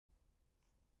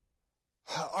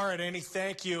All right, Annie,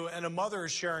 thank you. And a mother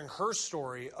is sharing her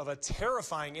story of a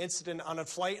terrifying incident on a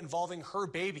flight involving her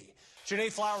baby. Janay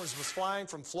Flowers was flying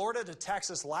from Florida to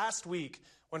Texas last week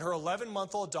when her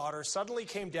 11-month-old daughter suddenly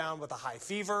came down with a high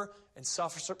fever and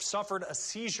suffered a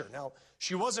seizure. Now,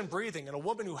 she wasn't breathing, and a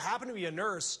woman who happened to be a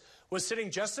nurse was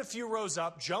sitting just a few rows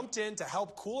up, jumped in to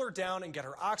help cool her down and get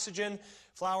her oxygen.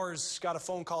 Flowers got a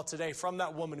phone call today from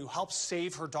that woman who helped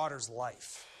save her daughter's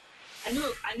life. I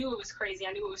knew it was crazy.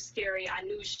 I knew it was scary. I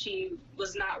knew she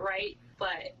was not right.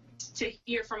 But to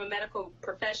hear from a medical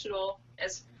professional,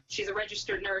 as she's a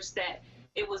registered nurse, that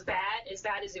it was bad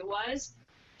as it was,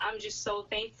 I'm just so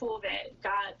thankful that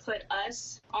God put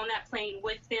us on that plane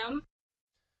with them.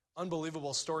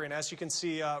 Unbelievable story. And as you can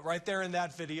see right there in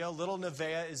that video, little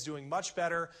Nevaeh is doing much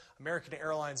better. American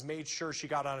Airlines made sure she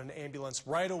got on an ambulance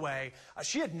right away.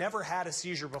 She had never had a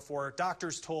seizure before.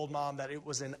 Doctors told Mom that it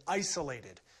was an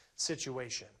isolated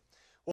situation.